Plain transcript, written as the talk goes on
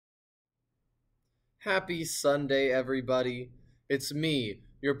Happy Sunday, everybody. It's me,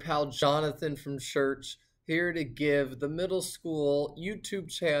 your pal Jonathan from church, here to give the middle school YouTube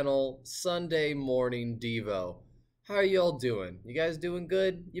channel Sunday Morning Devo. How are y'all doing? You guys doing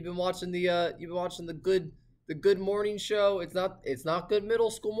good? You've been watching the good morning show. It's not good middle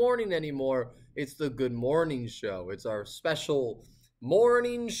school morning anymore. It's the good morning show. It's our special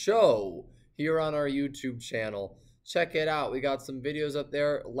morning show here on our YouTube channel. Check it out. We got some videos up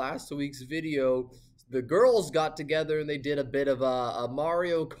there. Last week's video, the girls got together and they did a bit of a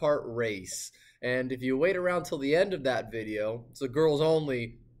Mario Kart race. And if you wait around till the end of that video, it's a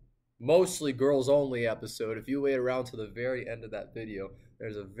mostly girls only episode. If you wait around to the very end of that video,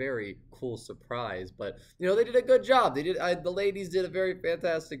 there's a very cool surprise. But they did a good job. The ladies did a very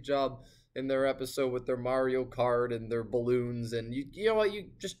fantastic job in their episode with their Mario Kart and their balloons. And you know what?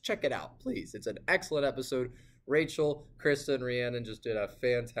 You just check it out, please. It's an excellent episode. Rachel, Krista, and Rhiannon just did a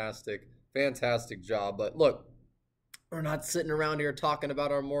fantastic job. But look, we're not sitting around here talking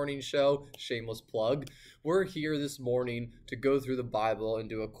about our morning show. Shameless plug. We're here this morning to go through the Bible and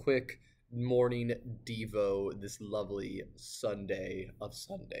do a quick morning Devo this lovely Sunday of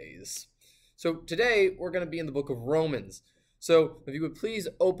Sundays. So today we're going to be in the book of Romans. So if you would please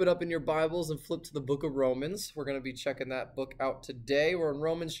open up in your Bibles and flip to the book of Romans. We're going to be checking that book out today. We're in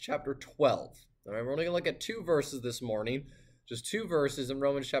Romans chapter 12. All right, we're only going to look at two verses this morning. Just two verses in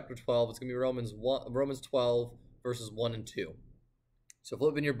Romans chapter 12. It's going to be Romans 12, verses 1 and 2. So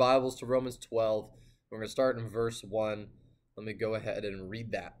flip in your Bibles to Romans 12. We're going to start in verse 1. Let me go ahead and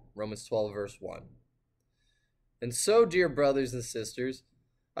read that. Romans 12, verse 1. And so, dear brothers and sisters,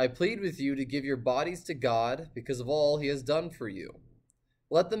 I plead with you to give your bodies to God because of all he has done for you.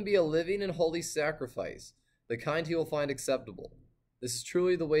 Let them be a living and holy sacrifice, the kind he will find acceptable. This is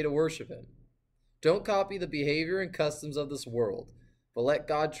truly the way to worship him. Don't copy the behavior and customs of this world, but let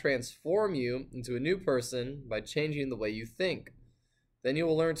God transform you into a new person by changing the way you think. Then you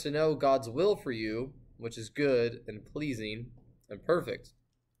will learn to know God's will for you, which is good and pleasing and perfect.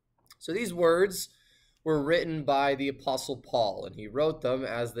 So these words were written by the Apostle Paul, and he wrote them,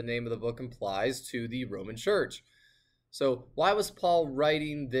 as the name of the book implies, to the Roman church. So why was Paul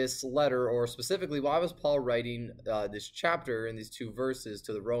writing this letter, or specifically, why was Paul writing this chapter in these two verses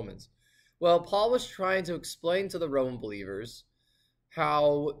to the Romans? Well, Paul was trying to explain to the Roman believers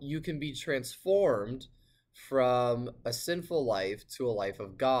how you can be transformed from a sinful life to a life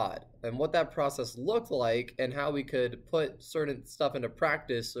of God, and what that process looked like, and how we could put certain stuff into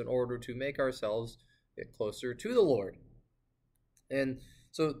practice in order to make ourselves get closer to the Lord. And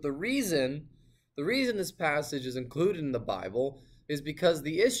so the reason this passage is included in the Bible is because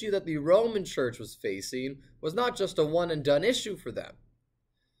the issue that the Roman church was facing was not just a one and done issue for them.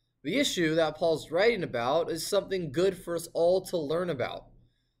 The issue that Paul's writing about is something good for us all to learn about,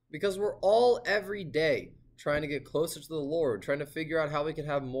 because we're all every day trying to get closer to the Lord, trying to figure out how we can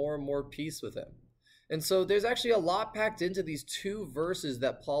have more and more peace with him. And so there's actually a lot packed into these two verses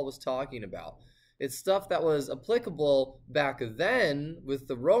that Paul was talking about. It's stuff that was applicable back then with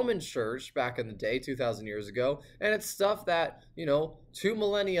the Roman church back in the day, 2,000 years ago, and it's stuff that, 2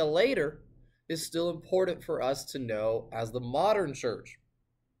 millennia later is still important for us to know as the modern church.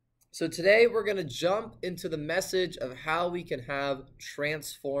 So today we're going to jump into the message of how we can have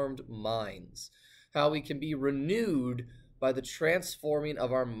transformed minds, how we can be renewed by the transforming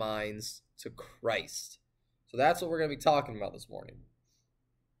of our minds to Christ. So that's what we're going to be talking about this morning.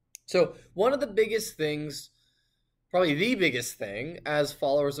 So one of the biggest things, probably the biggest thing as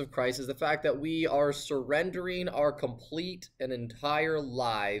followers of Christ, is the fact that we are surrendering our complete and entire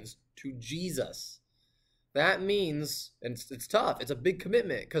lives to Jesus. That means, and it's tough, it's a big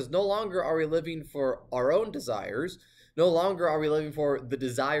commitment, because no longer are we living for our own desires, no longer are we living for the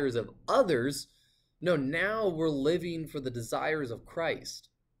desires of others. No, now we're living for the desires of Christ.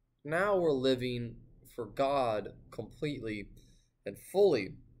 Now we're living for God completely and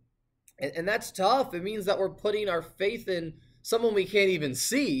fully. And that's tough. It means that we're putting our faith in someone we can't even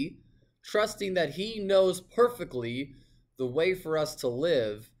see, trusting that he knows perfectly the way for us to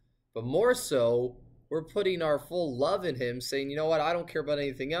live, but more so, we're putting our full love in him, saying, you know what, I don't care about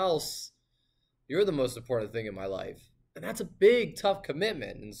anything else. You're the most important thing in my life. And that's a big, tough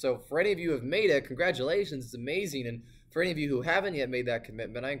commitment. And so for any of you who have made it, congratulations, it's amazing. And for any of you who haven't yet made that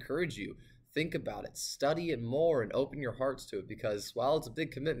commitment, I encourage you, think about it, study it more, and open your hearts to it, because while it's a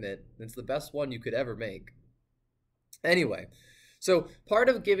big commitment, it's the best one you could ever make. Anyway, so part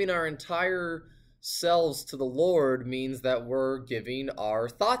of giving our entire selves to the Lord means that we're giving our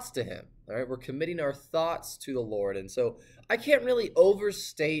thoughts to him. All right, we're committing our thoughts to the Lord. And so I can't really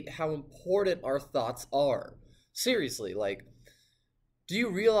overstate how important our thoughts are. Seriously, do you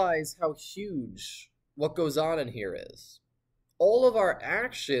realize how huge what goes on in here is all of our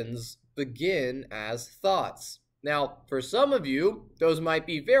actions begin as thoughts. Now, for some of you, those might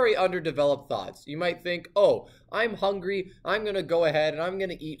be very underdeveloped thoughts. You might think, oh, I'm hungry, I'm going to go ahead and I'm going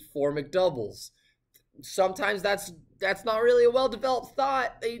to eat 4 McDoubles. Sometimes that's not really a well-developed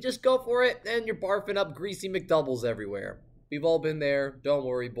thought. You just go for it and you're barfing up greasy McDoubles everywhere. We've all been there. Don't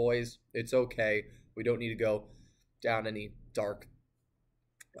worry, boys. It's okay. We don't need to go down any dark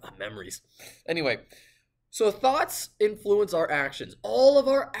memories. Anyway, so thoughts influence our actions. All of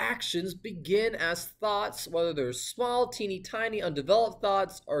our actions begin as thoughts, whether they're small, teeny, tiny, undeveloped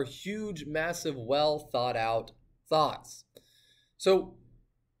thoughts or huge, massive, well thought out thoughts. So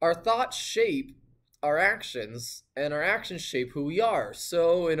our thoughts shape our actions, and our actions shape who we are.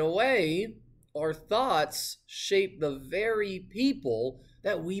 So in a way, our thoughts shape the very people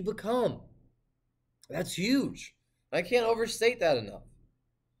that we become. That's huge. I can't overstate that enough.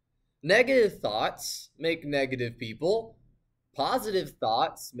 Negative thoughts make negative people. Positive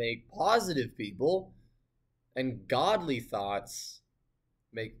thoughts make positive people. And godly thoughts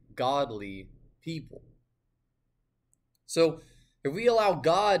make godly people. So if we allow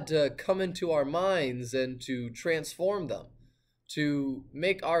God to come into our minds and to transform them, to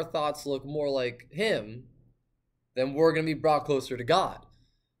make our thoughts look more like Him, then we're going to be brought closer to God.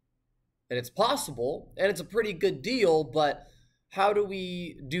 And it's possible, and it's a pretty good deal, but how do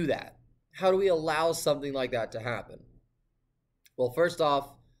we do that? How do we allow something like that to happen? Well, first off,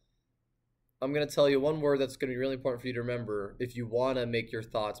 I'm going to tell you one word that's going to be really important for you to remember if you want to make your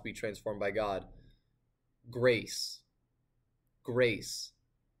thoughts be transformed by God. Grace. Grace.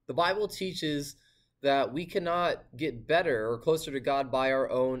 The Bible teaches that we cannot get better or closer to God by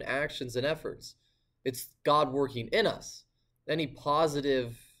our own actions and efforts. It's God working in us. Any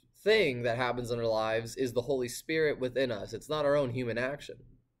positive thing that happens in our lives is the Holy Spirit within us. It's not our own human action.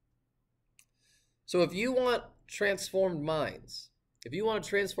 So if you want transformed minds, if you want to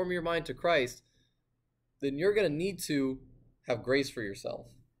transform your mind to Christ, then you're going to need to have grace for yourself,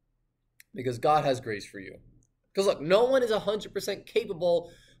 because God has grace for you. Because look, no one is 100%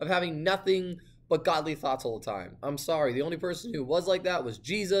 capable of having nothing but godly thoughts all the time. I'm sorry, the only person who was like that was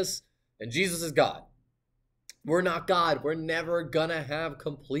Jesus, and Jesus is God. We're not God. We're never gonna have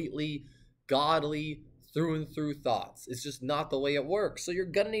completely godly through and through thoughts. It's just not the way it works. So you're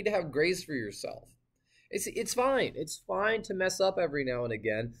gonna need to have grace for yourself. It's fine. It's fine to mess up every now and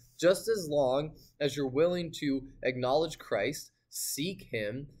again, just as long as you're willing to acknowledge Christ, seek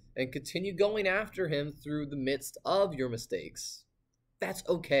Him, and continue going after Him through the midst of your mistakes. That's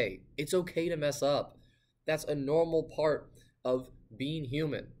okay. It's okay to mess up. That's a normal part of being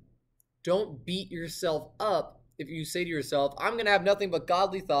human. Don't beat yourself up if you say to yourself, I'm going to have nothing but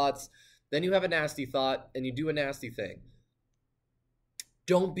godly thoughts, then you have a nasty thought and you do a nasty thing.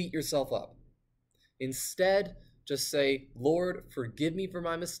 Don't beat yourself up. Instead, just say, Lord, forgive me for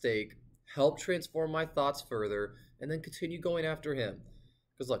my mistake, help transform my thoughts further, and then continue going after Him.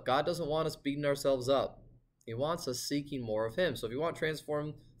 Because look, God doesn't want us beating ourselves up. He wants us seeking more of Him. So if you want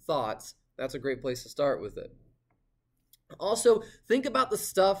transformed thoughts, that's a great place to start with it. Also, think about the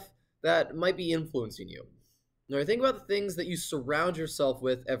stuff that might be influencing you. Now, think about the things that you surround yourself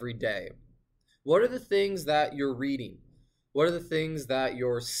with every day. What are the things that you're reading? What are the things that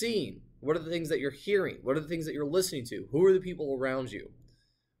you're seeing? What are the things that you're hearing? What are the things that you're listening to? Who are the people around you?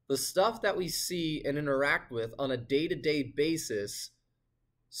 The stuff that we see and interact with on a day-to-day basis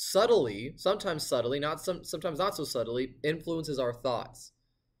subtly, sometimes subtly, sometimes not so subtly, influences our thoughts.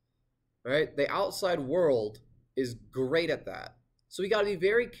 Right? The outside world is great at that. So we got to be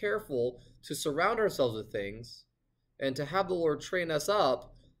very careful to surround ourselves with things and to have the Lord train us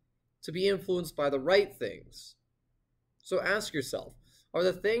up to be influenced by the right things. So ask yourself, are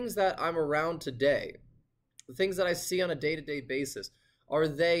the things that I'm around today, the things that I see on a day-to-day basis, are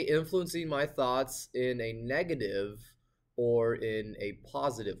they influencing my thoughts in a negative or in a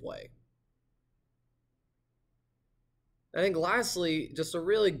positive way? I think lastly, just a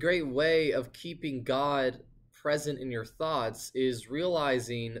really great way of keeping God present in your thoughts is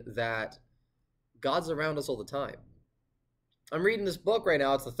realizing that God's around us all the time. I'm reading this book right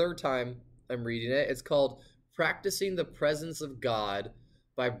now. It's the third time I'm reading it. It's called Practicing the Presence of God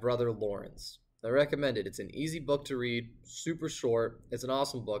by Brother Lawrence. I recommend it. It's an easy book to read, super short. It's an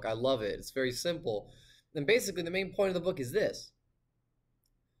awesome book. I love it. It's very simple. And basically the main point of the book is this.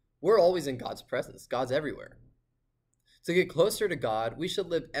 We're always in God's presence. God's everywhere. To get closer to God, we should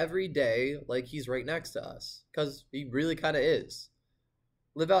live every day like He's right next to us, because He really kind of is.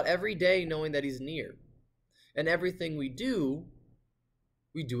 Live out every day knowing that He's near. And everything we do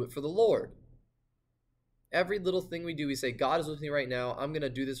it for the Lord. Every little thing we do, we say, God is with me right now. I'm going to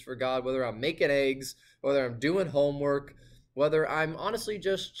do this for God, whether I'm making eggs, whether I'm doing homework, whether I'm honestly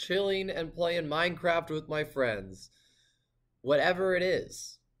just chilling and playing Minecraft with my friends. Whatever it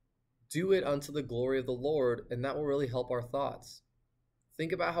is, do it unto the glory of the Lord, and that will really help our thoughts.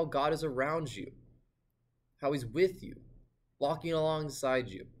 Think about how God is around you, how he's with you, walking alongside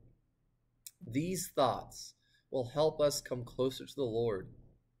you. These thoughts will help us come closer to the Lord.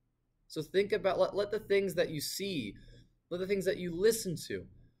 So think about, let the things that you see, let the things that you listen to,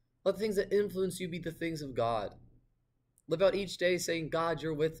 let the things that influence you be the things of God. Live out each day saying, God,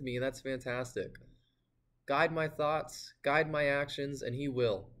 you're with me, and that's fantastic. Guide my thoughts, guide my actions, and he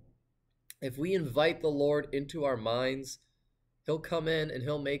will. If we invite the Lord into our minds, he'll come in and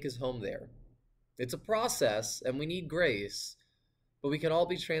he'll make his home there. It's a process, and we need grace, but we can all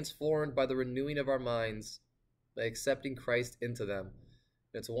be transformed by the renewing of our minds, by accepting Christ into them.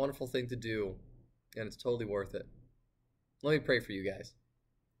 It's a wonderful thing to do, and it's totally worth it. Let me pray for you guys.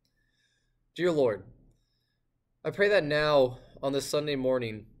 Dear Lord, I pray that now, on this Sunday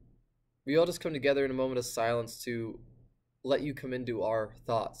morning, we all just come together in a moment of silence to let you come into our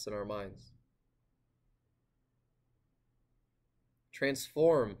thoughts and our minds.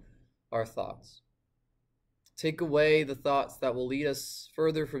 Transform our thoughts. Take away the thoughts that will lead us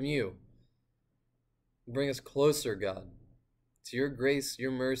further from you. Bring us closer, God, to your grace,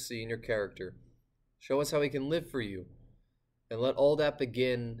 your mercy, and your character. Show us how we can live for you, and let all that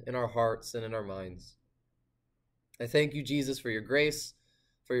begin in our hearts and in our minds. I thank you, Jesus, for your grace,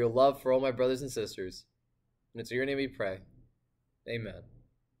 for your love for all my brothers and sisters. And it's in your name we pray. Amen.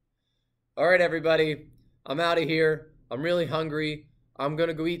 All right, everybody, I'm out of here. I'm really hungry. I'm going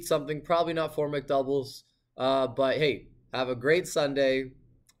to go eat something, probably not for McDoubles. But hey, have a great Sunday,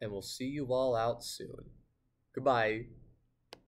 and we'll see you all out soon. Goodbye.